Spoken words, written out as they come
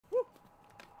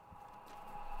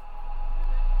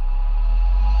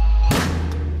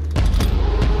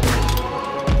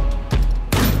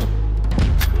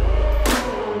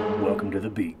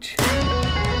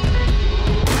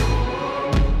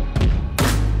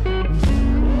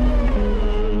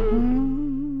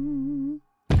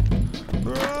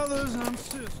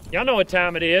Y'all know what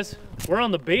time it is. We're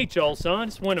on the beach, old son.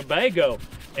 It's Winnebago,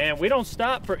 and we don't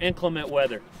stop for inclement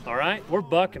weather, all right? We're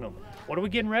bucking them. What are we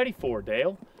getting ready for,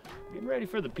 Dale? Getting ready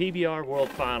for the PBR World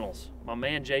Finals. My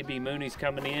man JB Mauney's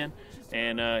coming in,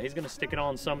 and he's gonna stick it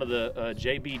on some of the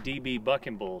JBDB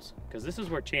bucking bulls, because this is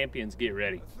where champions get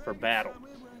ready for battle.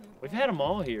 We've had them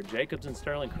all here. Jacobs and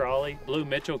Sterling Crawley. Blue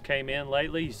Mitchell came in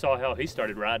lately. You saw how he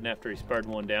started riding after he spurred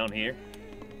one down here.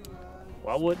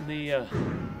 Why wouldn't the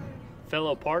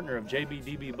fellow partner of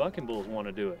JBDB bucking bulls want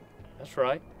to do it? That's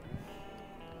right.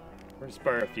 We're gonna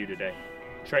spur a few today.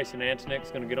 Trace and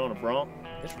Antonick's gonna get on a bronc.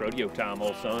 It's rodeo time,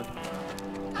 old son.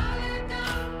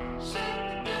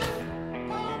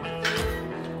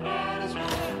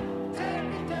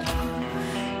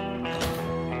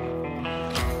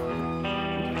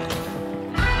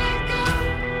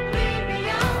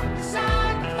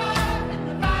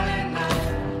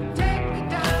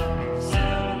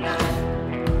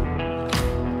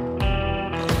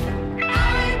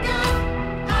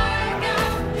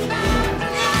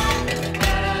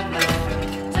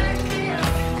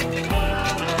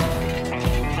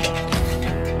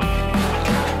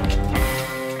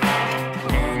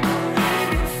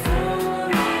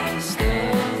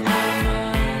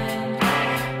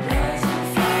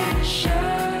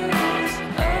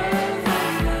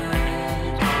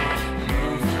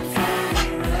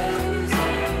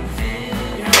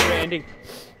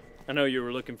 I know you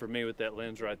were looking for me with that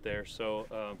lens right there,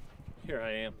 so here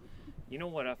I am. You know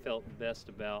what I felt best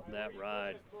about that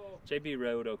ride? JB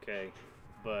rode okay,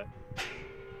 but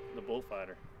the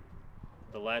bullfighter,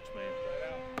 the latch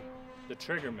man, the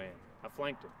trigger man, I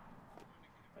flanked him.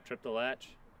 I tripped the latch,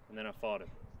 and then I fought him.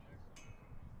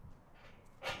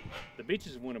 The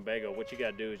beaches of Winnebago, what you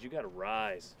gotta do is you gotta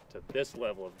rise to this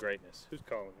level of greatness. Who's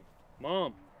calling me?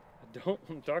 Mom, I don't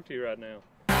want to talk to you right now.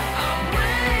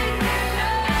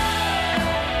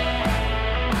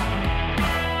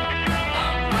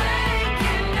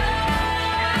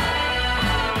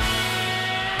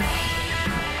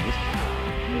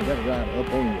 You gotta ride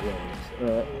up on your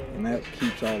legs, and that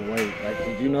keeps all the weight. Like,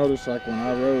 did you notice, like when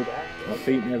I rode, my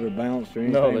feet never bounced or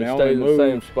anything? No, they stayed in the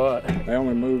same spot. They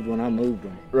only moved when I moved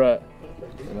them. Right.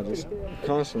 And I just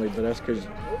constantly, but that's because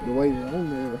the way you're on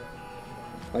there.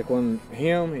 Like when he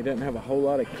didn't have a whole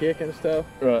lot of kick and stuff.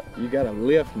 Right. You gotta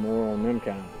lift more on them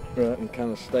kind. Right. And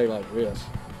kind of stay like this.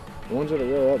 The ones that are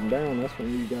real up and down, that's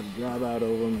when you gotta drive out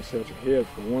over them and set your hips.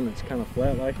 The one that's kind of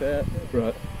flat like that.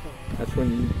 Right. That's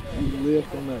when you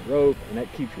lift on that rope, and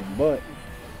that keeps your butt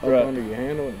up under your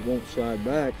handle, and it won't slide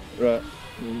back. Right.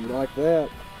 And you like that,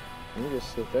 and you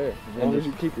just sit there. As long as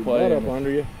you keep your butt up under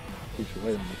you, keeps your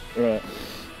weight on you. Right.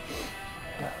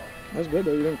 That's good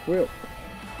though, you didn't quit.